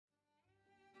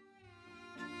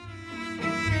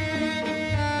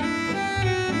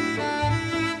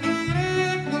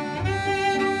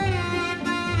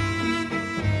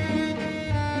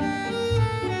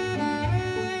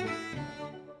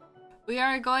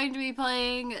are going to be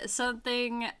playing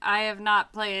something I have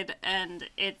not played, and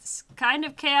it's kind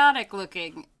of chaotic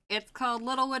looking. It's called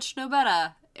Little Witch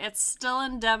Nobeta. It's still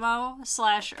in demo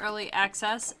 / early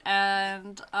access,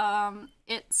 and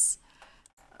it's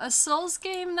a Souls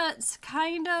game that's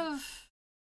kind of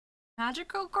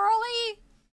magical girly.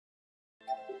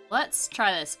 Let's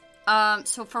try this.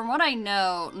 So from what I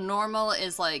know, normal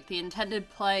is like the intended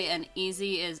play, and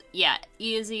easy is, yeah,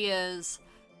 easy is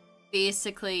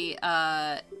basically,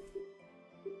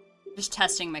 just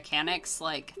testing mechanics,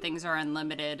 like things are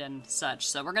unlimited and such.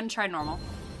 So we're gonna try normal.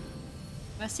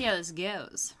 Let's see how this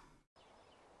goes.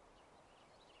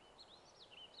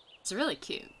 It's really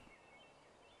cute.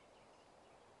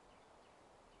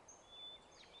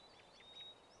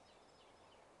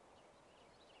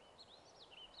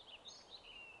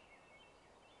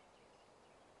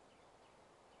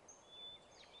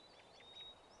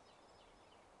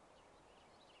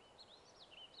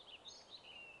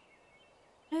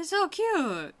 It's so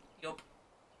cute! Yup.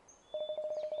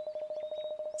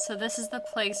 So this is the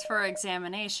place for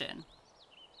examination.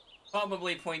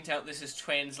 Probably point out this is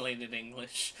translated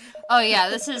English. Oh yeah,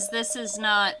 this is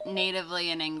not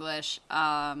natively in English.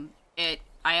 It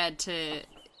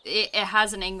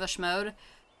has an English mode,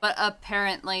 but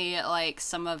apparently like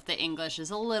some of the English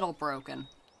is a little broken.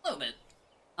 A little bit.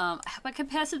 I hope I can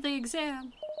pass the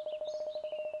exam.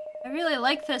 I really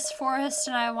like this forest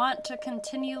and I want to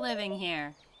continue living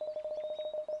here.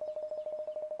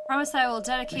 Promise that I will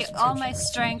dedicate all my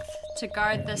strength to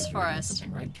guard this forest.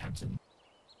 Right, Captain.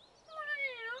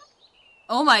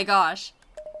 Oh my gosh.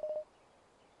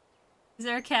 Is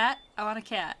there a cat? I want a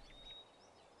cat.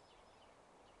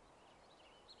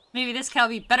 Maybe this cow will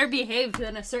be better behaved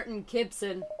than a certain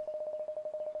Gibson.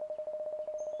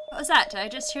 What was that? Did I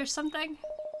just hear something?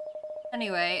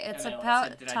 Anyway, it's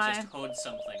about Did time. I just heard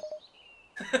something?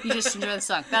 You just enjoy the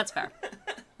song. That's fair.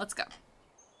 Let's go.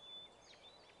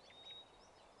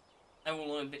 I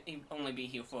will only be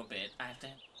here for a bit. I have to...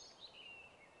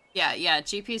 Yeah,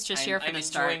 GP's just here for the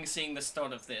start. I'm enjoying seeing the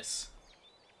start of this.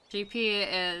 GP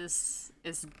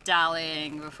is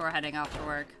dallying before heading off to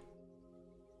work.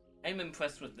 I'm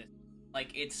impressed with this.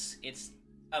 Like, it's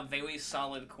a very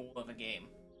solid core of a game.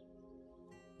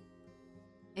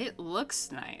 It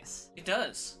looks nice. It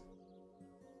does.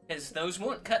 Because those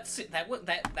weren't cutscene. That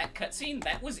cutscene,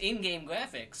 that was in-game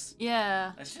graphics.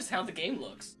 Yeah. That's just how the game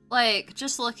looks. Like,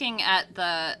 just looking at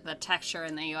the texture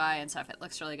and the UI and stuff, it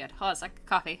looks really good. Hold on a sec.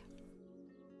 Coffee.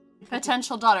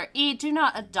 Potential daughter. E, do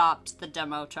not adopt the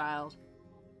demo child.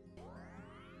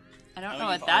 I don't know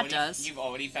what that does. You've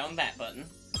already found that button.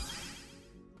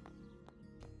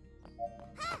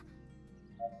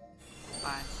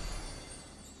 Bye.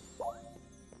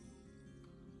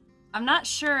 I'm not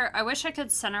sure. I wish I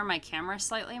could center my camera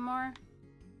slightly more.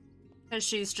 Because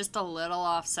she's just a little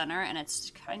off center and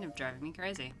it's kind of driving me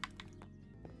crazy.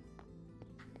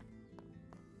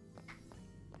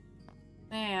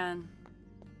 Man.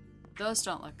 Those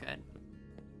don't look good.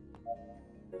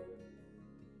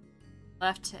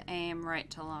 Left to aim, right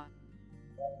to launch.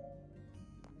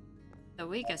 The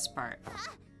weakest part.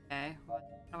 Okay, what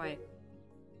do I...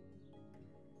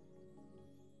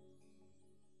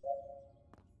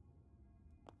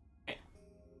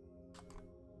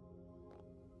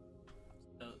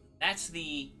 That's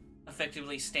the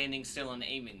effectively standing still and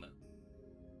aiming mode.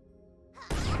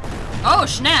 Oh,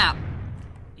 snap!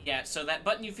 Yeah, so that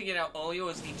button you figured out earlier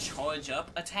is the charge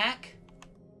up attack.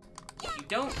 If you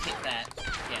don't hit that,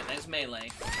 yeah, there's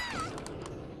melee.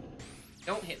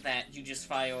 Don't hit that, you just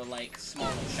fire like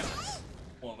smaller shots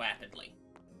more rapidly.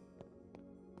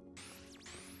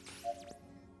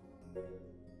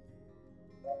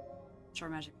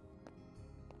 Short magic.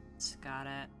 Got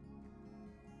it.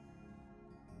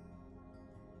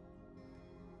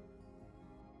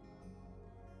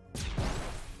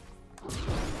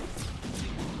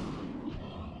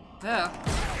 Oh.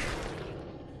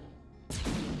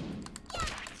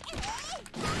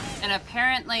 And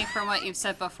apparently, from what you've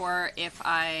said before, if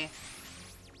I...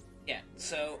 Yeah,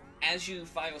 so as you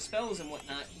fire spells and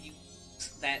whatnot, you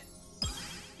that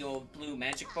your blue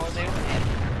magic bar there and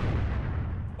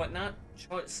whatnot,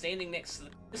 standing next to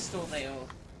the crystal there,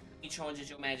 recharges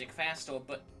your magic faster,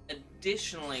 but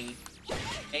additionally,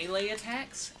 melee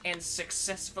attacks and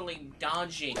successfully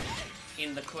dodging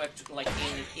in the correct, like,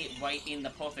 right in the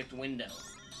perfect window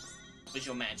was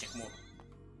your magic move.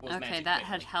 Okay, that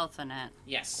had health in it.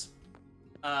 Yes.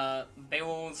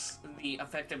 Barrels,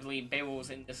 effectively barrels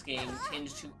in this game tend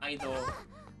to either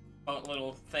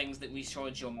little things that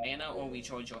recharge your mana or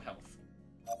recharge your health.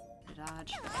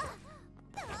 Dodge.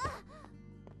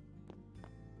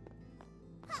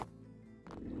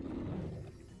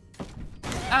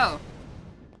 Oh.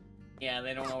 Yeah,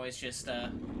 they don't always just,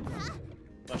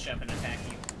 push up and attack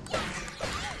you.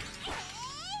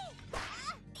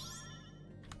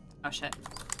 Oh, shit.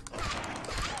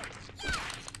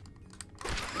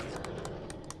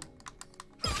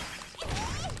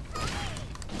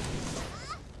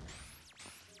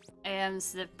 I am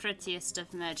the prettiest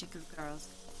of magical girls.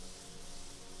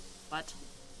 What?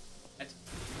 What?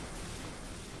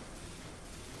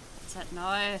 What's that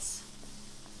noise?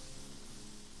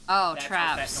 Oh, That's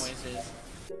traps. what that noise is.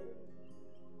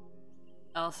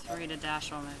 L3 to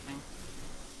dash while moving.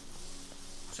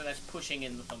 So that's pushing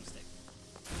in the thumbstick.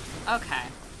 Okay.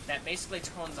 That basically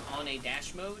turns on a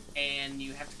dash mode, and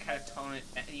you have to kind of tone it.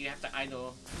 You have to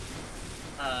either,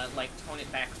 like, tone it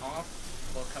back off,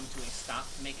 or come to a stop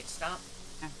to make it stop.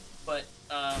 Okay. But,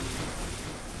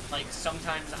 like,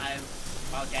 sometimes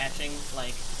while dashing,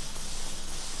 like,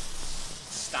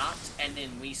 stopped, and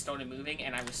then restarted moving,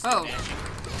 and I was still dashing.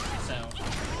 So.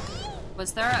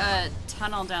 Was there a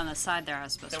tunnel down the side there I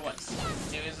was supposed There to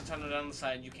was. There is a tunnel down the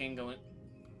side, you can go in.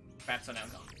 Traps are now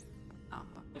gone. Oh.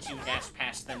 Once you dash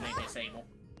past them, they disable.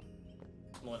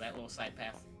 More that little side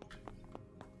path.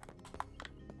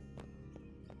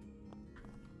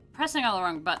 Pressing all the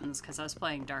wrong buttons because I was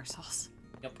playing Dark Souls.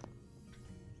 Yep.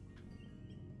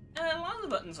 And a lot of the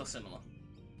buttons are similar.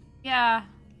 Yeah.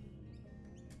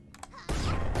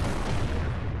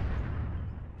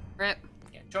 Rip.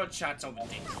 Yeah, charge shots are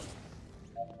ridiculous.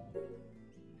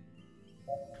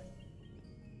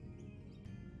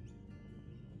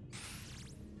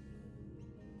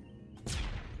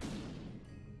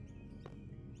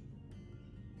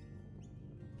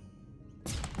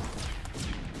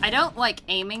 I don't like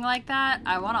aiming like that.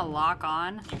 I want to lock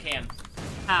on. You can.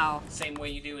 How? Same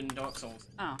way you do in Dark Souls.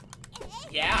 Oh.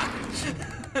 Yeah!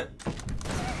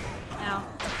 Now.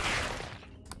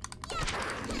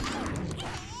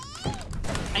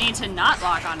 I need to not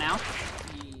lock on now.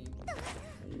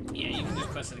 Yeah, you can just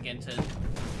press it again to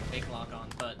make lock on,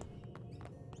 but...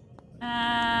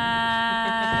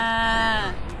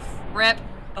 Rip.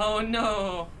 Oh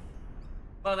no!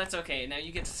 Well, that's okay. Now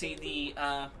you get to see the,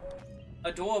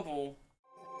 adorable,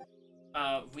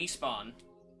 respawn.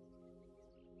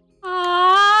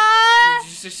 Aww. You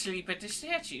just asleep at the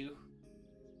statue.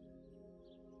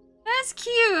 That's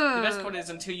cute. The best part is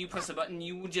until you press the button,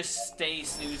 you will just stay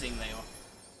snoozing there.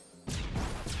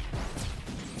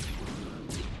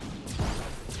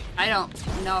 I don't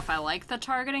know if I like the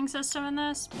targeting system in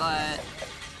this, but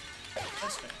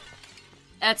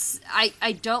That's fair.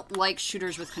 I don't like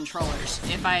shooters with controllers.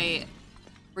 If I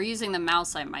were using the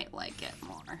mouse, I might like it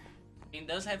more. It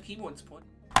does have keyboard support.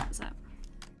 Is that?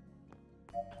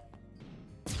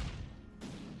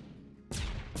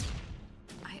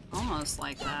 I almost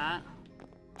like that.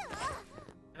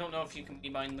 I don't know if you can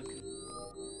combine the...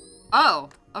 Oh,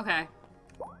 okay.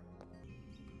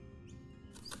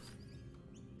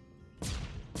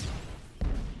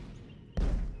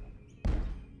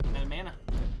 And mana.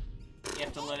 You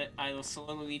have to let it either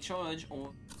slowly recharge,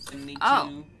 or you need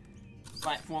Oh. to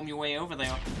platform your way over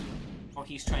there, or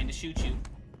he's trying to shoot you.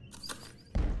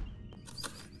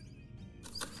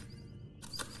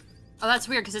 Oh, that's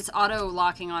weird, because it's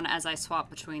auto-locking on as I swap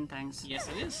between things. Yes,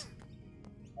 it is.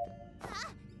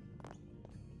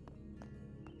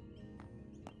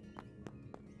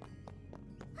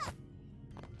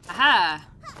 Aha!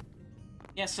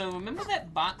 Yeah, so remember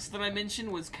that box that I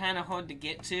mentioned was kind of hard to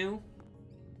get to?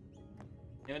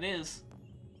 There it is.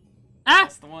 Ah!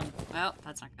 That's the one. Well,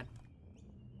 that's not good.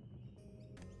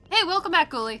 Hey, welcome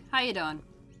back, Ghoulie. How you doing?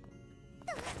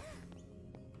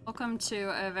 Welcome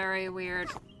to a very weird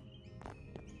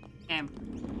game.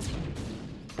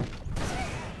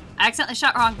 I accidentally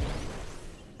shot wrong.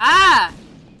 Ah!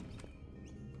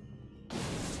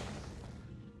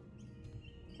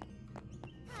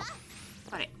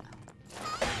 Buddy.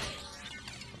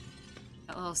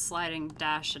 That little sliding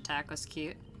dash attack was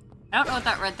cute. I don't know what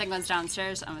that red thing was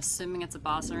downstairs. I'm assuming it's a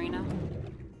boss arena.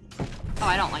 Oh,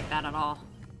 I don't like that at all.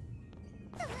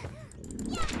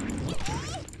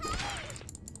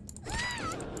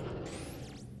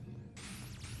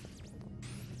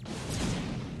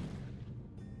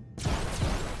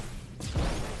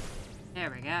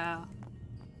 There we go.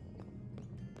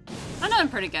 I'm doing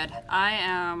pretty good. I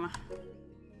am...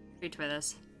 Retweet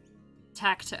this.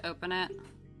 Attack to open it.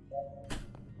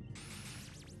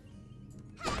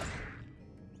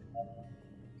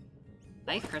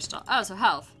 Life crystal. Oh, so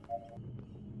health.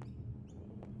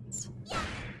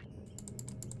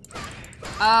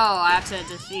 Oh, I have to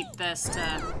defeat this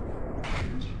to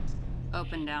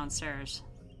open downstairs.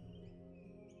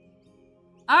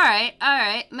 Alright,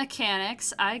 alright.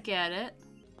 Mechanics. I get it.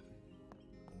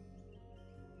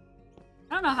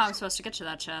 I don't know how I'm supposed to get to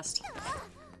that chest.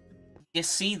 You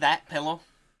see that pillow?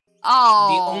 Oh.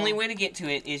 The only way to get to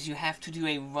it is you have to do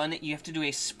a run. You have to do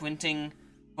a sprinting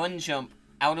run jump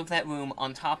out of that room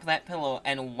on top of that pillow,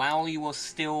 and while you are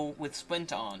still with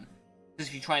sprint on, because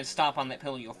if you try and stop on that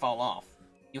pillow, you'll fall off.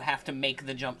 You have to make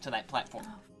the jump to that platform.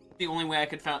 The only way I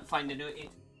could find to do it.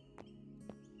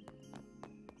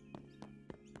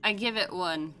 I give it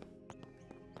 1.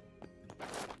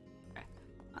 Okay.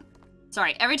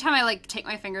 Sorry, every time I like take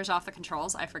my fingers off the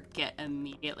controls, I forget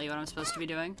immediately what I'm supposed to be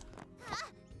doing.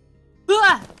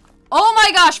 Ah! Oh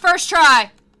my gosh, first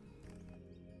try!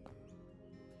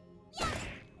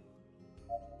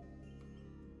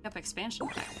 Up expansion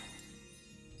pack.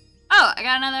 Oh, I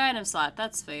got another item slot.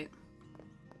 That's sweet.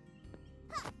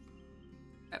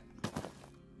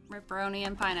 Ripperoni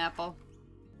and pineapple.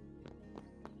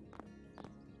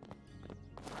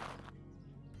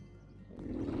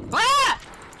 Ah!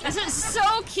 This is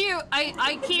so cute. I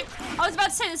was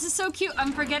about to say, this is so cute.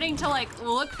 I'm forgetting to like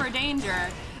look for danger.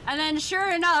 And then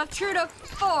sure enough, true to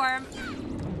form.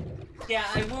 Yeah,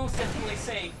 I will definitely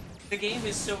say, the game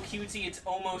is so cutesy, it's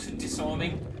almost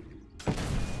disarming.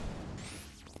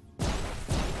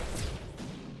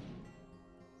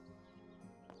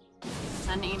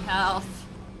 I need health.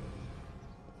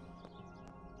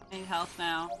 I need health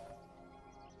now.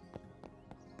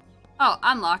 Oh,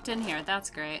 I'm locked in here. That's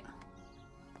great.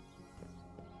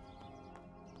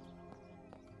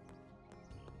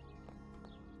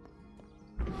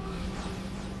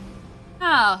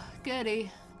 Oh,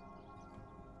 goody.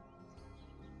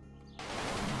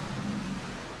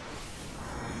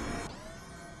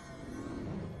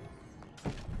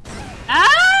 Ah!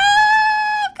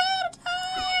 I'm gonna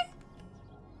die!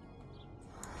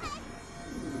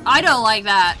 I don't like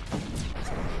that.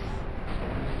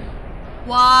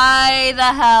 Why the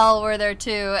hell were there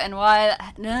 2? And why?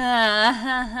 I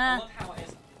love how it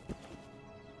is.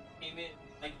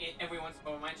 Like every once in a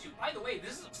while reminds you. By the way,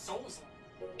 this is a Souls.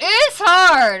 It's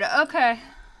hard. Okay.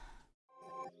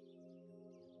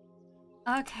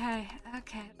 Okay.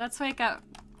 Okay. Let's wake up.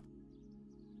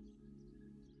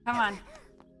 Come on.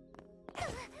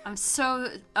 I'm so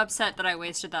upset that I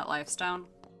wasted that life stone.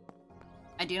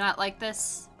 I do not like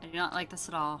this. I do not like this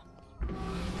at all.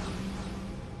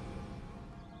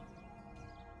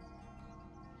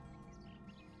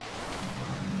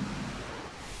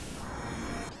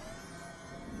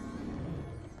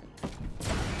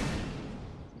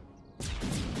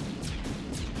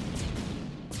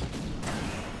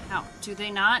 Ow, do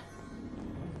they not?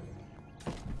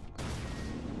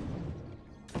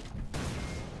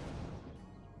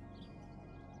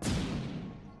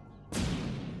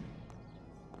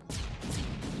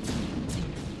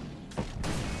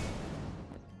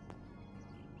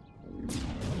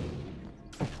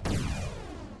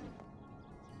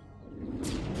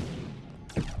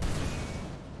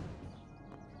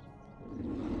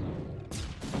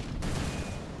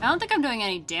 I don't think I'm doing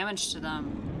any damage to them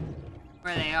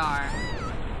where they are.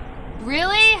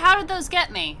 Really? How did those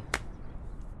get me?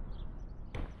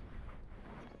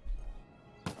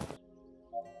 I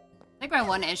think my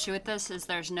one issue with this is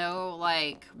there's no,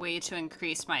 like, way to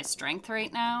increase my strength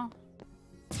right now.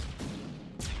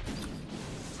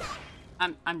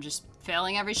 I'm just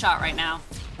failing every shot right now.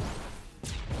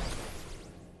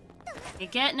 You're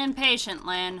getting impatient,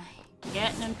 Lynn. You're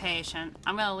getting impatient.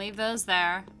 I'm gonna leave those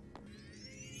there.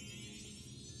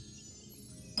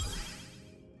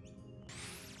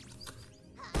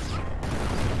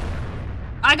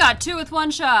 I got 2 with 1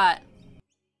 shot.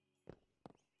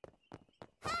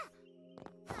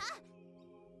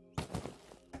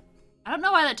 I don't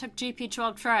know why that took GP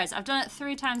 12 tries. I've done it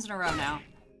 3 times in a row now.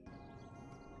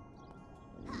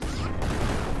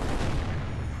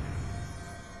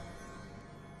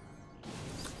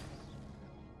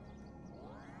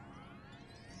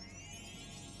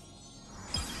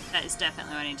 That is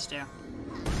definitely what I need to do.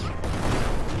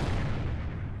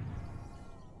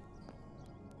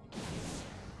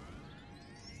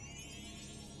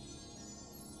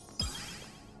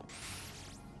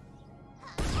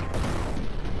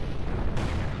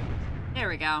 There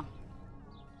we go.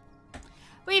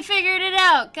 We figured it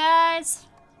out, guys.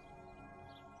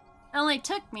 It only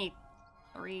took me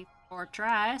 3, 4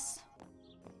 tries.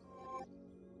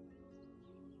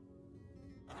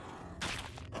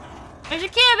 There's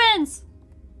your Kibbins!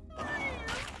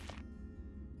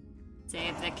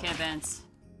 Save the Kibbins.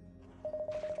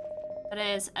 That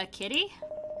is a kitty?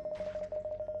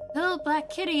 Little black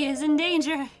kitty is in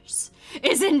danger.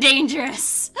 Isn't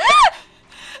dangerous.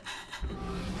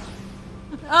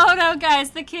 Oh no, guys,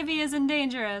 the Kibby isn't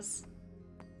dangerous.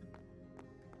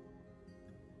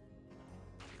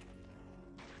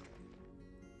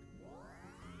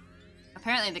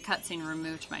 Apparently the cutscene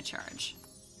removed my charge.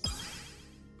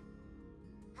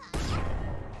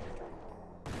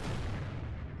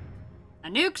 I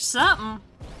nuked something.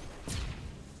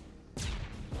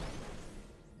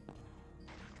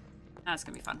 That's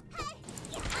gonna be fun.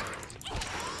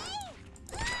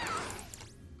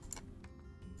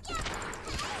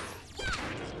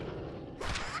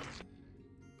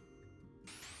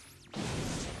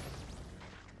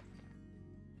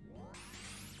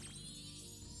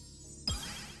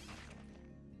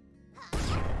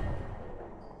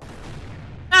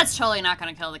 That's totally not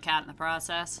gonna kill the cat in the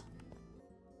process.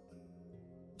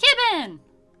 Kibbin!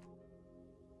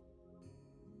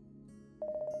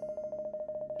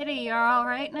 Kitty, you're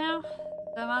alright now?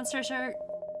 The monsters are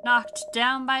knocked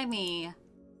down by me.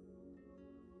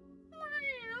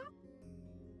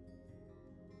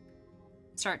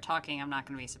 Start talking, I'm not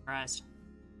gonna be surprised.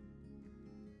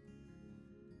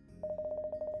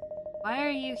 Why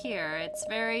are you here? It's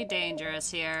very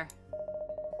dangerous here.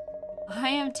 I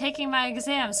am taking my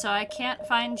exam, so I can't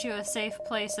find you a safe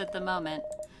place at the moment.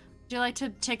 Would you like to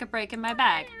take a break in my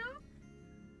bag?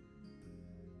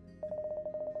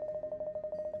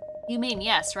 You mean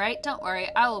yes, right? Don't worry,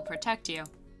 I will protect you.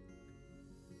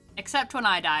 Except when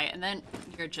I die, and then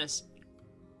you're just...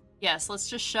 Yes, let's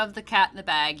just shove the cat in the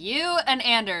bag. You and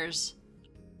Anders.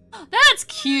 That's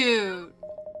cute!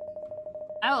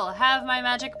 I will have my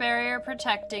magic barrier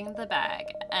protecting the bag,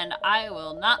 and I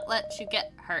will not let you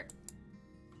get hurt.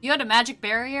 You had a magic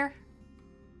barrier?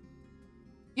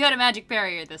 You had a magic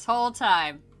barrier this whole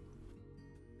time.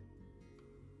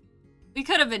 We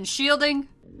could have been shielding.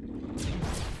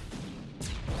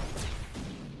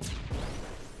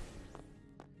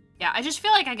 Yeah, I just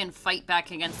feel like I can fight back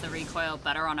against the recoil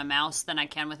better on a mouse than I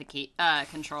can with a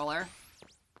controller.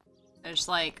 There's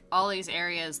like all these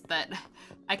areas that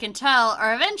I can tell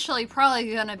are eventually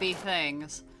probably gonna be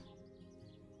things.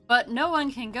 But no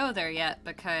one can go there yet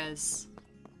because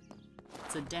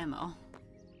it's a demo.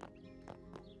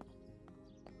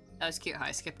 That was cute how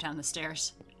I skipped down the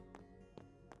stairs.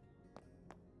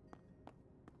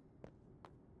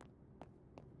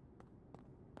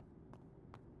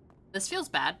 This feels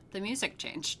bad. The music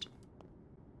changed.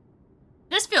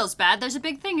 This feels bad. There's a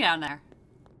big thing down there.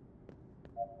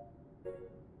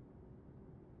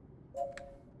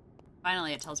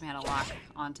 Finally, it tells me how to lock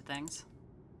onto things.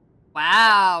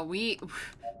 Wow,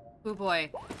 oh boy.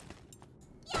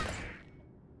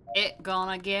 It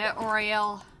gonna get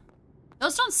real.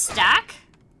 Those don't stack?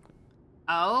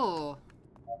 Oh.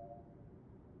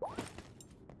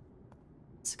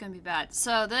 It's gonna be bad.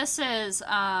 So this is,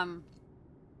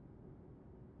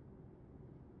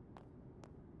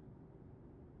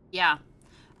 yeah.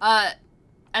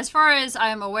 As far as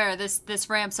I'm aware, this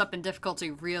ramps up in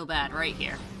difficulty real bad right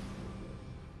here.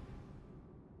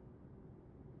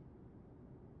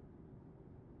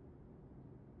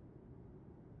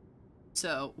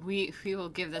 So we will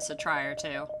give this a try or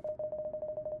two.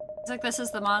 It's like this is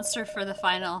the monster for the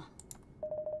final.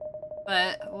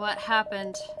 But what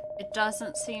happened? It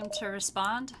doesn't seem to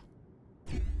respond.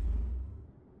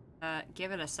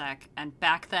 Give it a sec and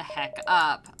back the heck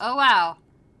up. Oh wow.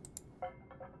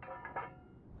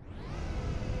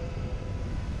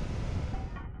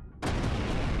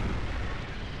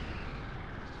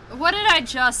 What did I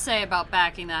just say about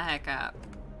backing the heck up?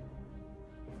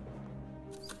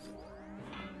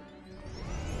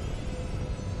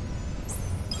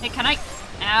 Hey, can I...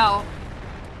 Ow.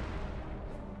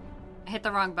 I hit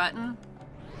the wrong button.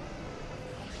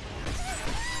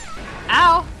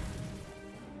 Ow!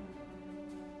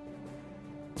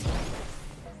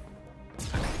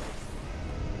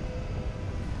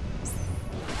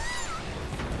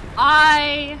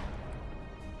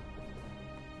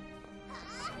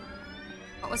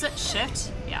 What was it?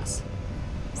 Shift? Yes.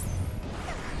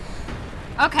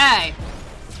 Okay.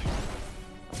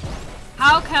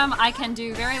 How come I can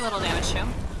do very little damage to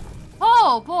him?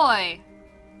 Oh boy!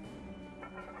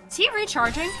 Is he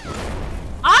recharging?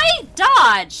 I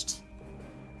dodged!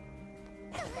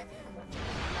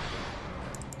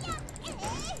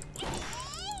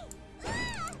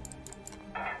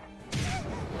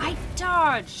 I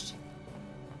dodged!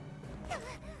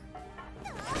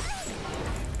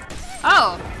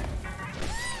 Oh!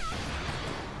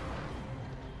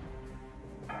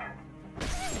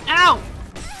 Ow!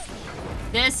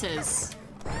 This is...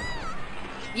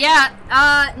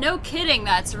 Yeah, no kidding,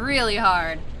 that's really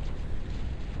hard.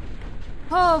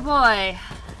 Oh boy.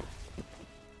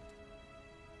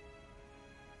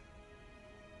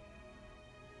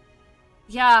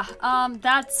 Yeah,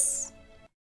 that's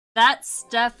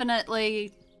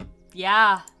definitely...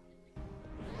 Yeah.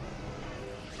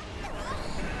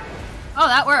 Oh,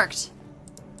 that worked.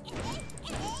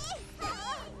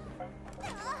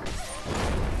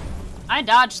 I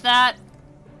dodged that.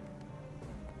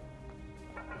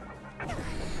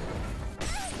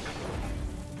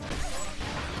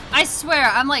 I swear,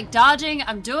 I'm like dodging,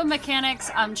 I'm doing mechanics,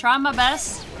 I'm trying my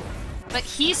best, but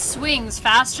he swings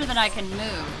faster than I can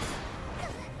move.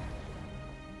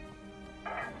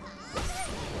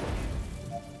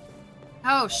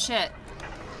 Oh shit.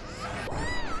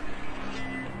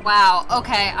 Wow,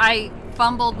 okay, I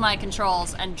fumbled my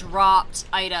controls and dropped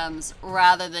items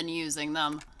rather than using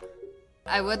them.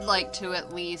 I would like to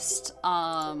at least,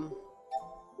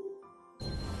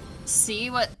 see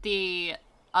what the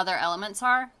other elements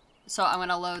are. So I'm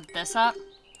gonna load this up.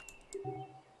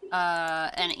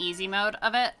 An easy mode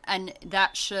of it, and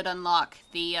that should unlock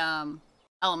the,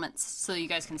 elements, so you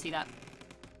guys can see that.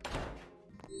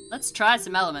 Let's try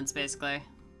some elements, basically.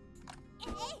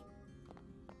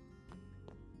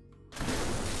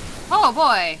 Oh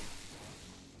boy!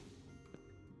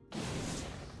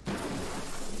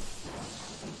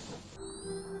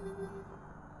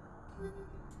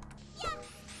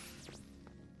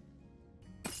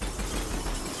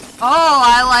 Oh,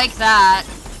 I like that.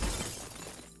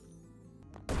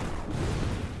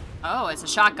 Oh, it's a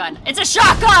shotgun. It's a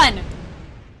shotgun!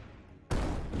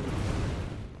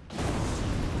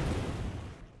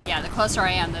 Yeah, the closer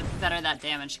I am, the better that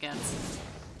damage gets.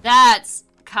 That's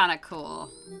kind of cool.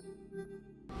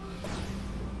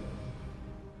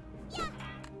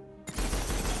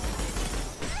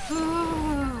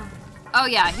 Ooh. Oh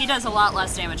yeah, he does a lot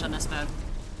less damage on this mode.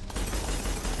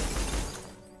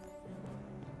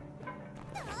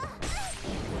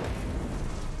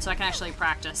 So I can actually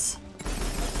practice.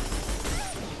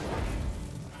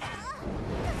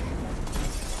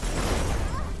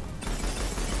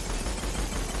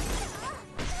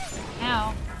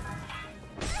 Ow.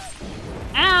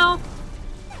 Ow!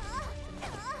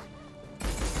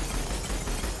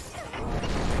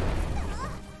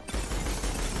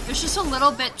 There's just a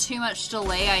little bit too much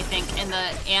delay, I think, in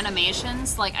the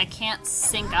animations. Like, I can't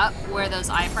sync up where those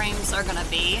iframes are gonna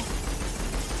be.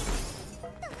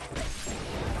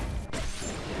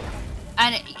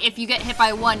 And if you get hit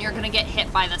by one, you're gonna get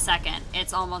hit by the second.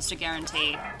 It's almost a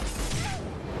guarantee.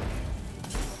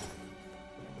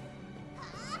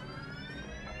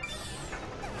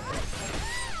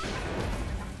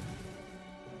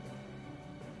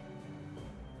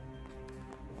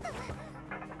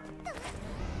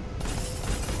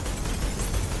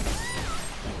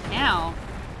 Ow.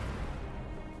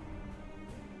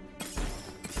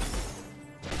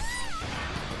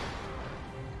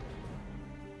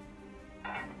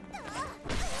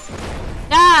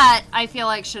 That, I feel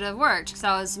like, should have worked, because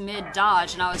I was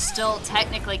mid-dodge and I was still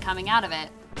technically coming out of it.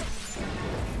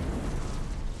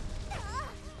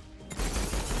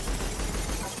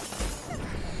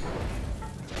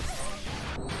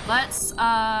 Let's,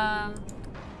 try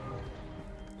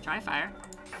fire.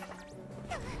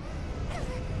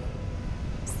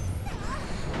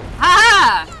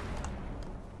 Ha!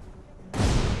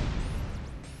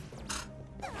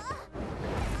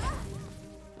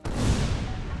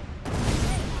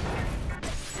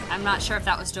 I'm not sure if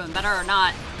that was doing better or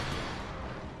not.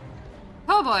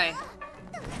 Oh boy.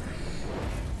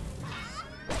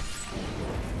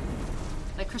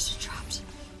 The crystal dropped.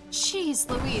 Jeez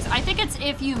Louise. I think it's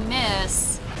if you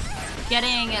miss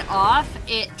getting it off,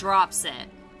 it drops it.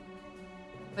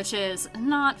 Which is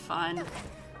not fun.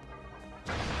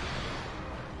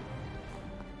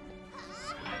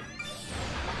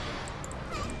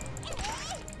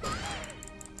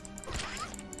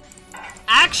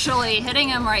 Actually, hitting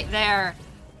him right there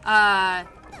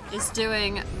is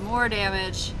doing more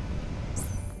damage.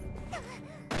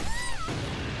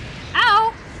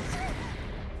 Ow!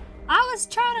 I was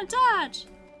trying to dodge.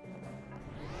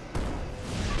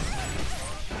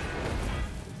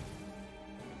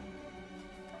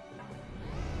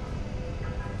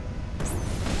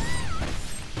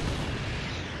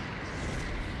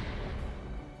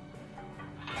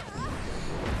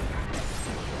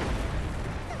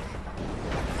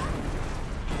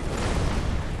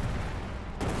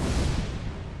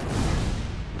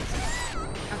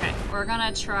 We're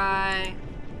gonna try...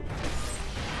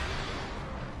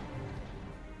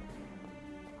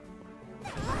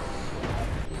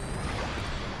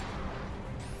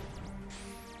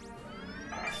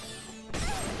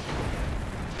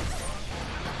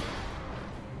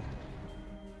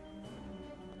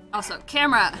 Also,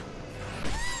 camera!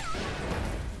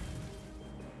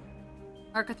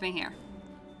 Work with me here.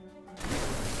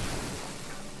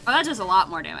 Oh, that does a lot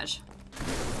more damage.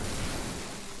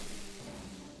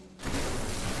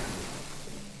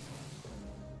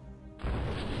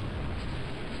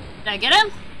 Did I get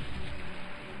him?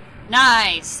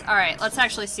 Nice! Alright, let's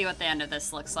actually see what the end of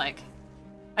this looks like.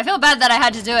 I feel bad that I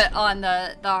had to do it on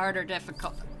the harder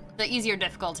the easier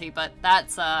difficulty, but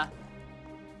that's,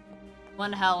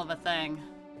 one hell of a thing.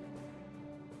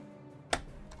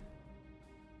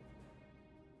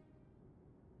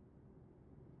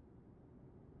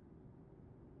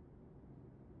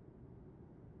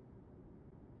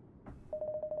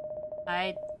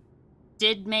 I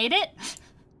made it.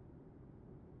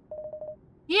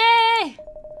 Yay!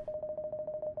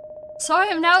 So I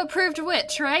am now approved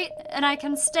witch, right? And I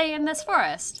can stay in this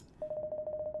forest.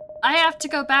 I have to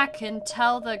go back and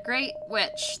tell the great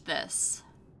witch this.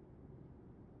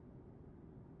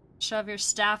 Shove your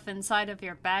staff inside of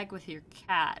your bag with your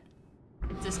cat.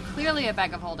 It is clearly a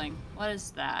bag of holding. What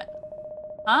is that?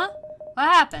 Huh? What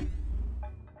happened?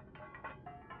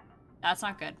 That's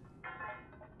not good.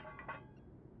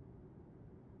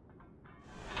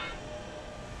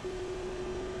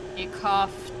 You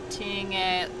coughing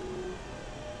it.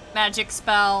 Magic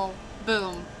spell.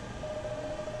 Boom.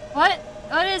 What?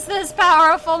 What is this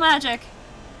powerful magic?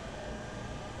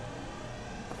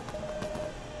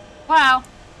 Wow.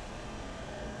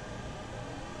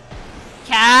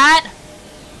 Cat?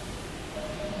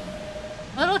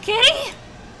 Little kitty?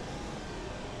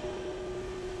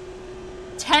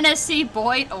 Tennessee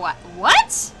boy?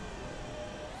 What?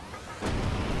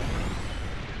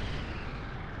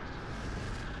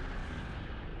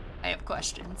 I have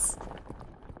questions.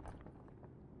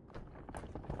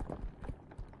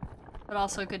 But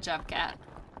also, good job, cat.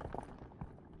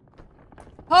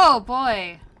 Oh,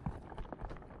 boy.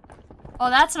 Oh,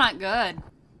 that's not good.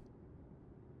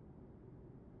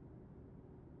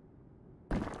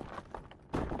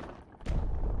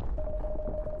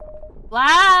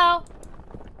 Wow!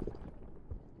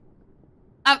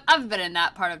 I've been in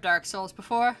that part of Dark Souls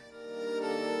before.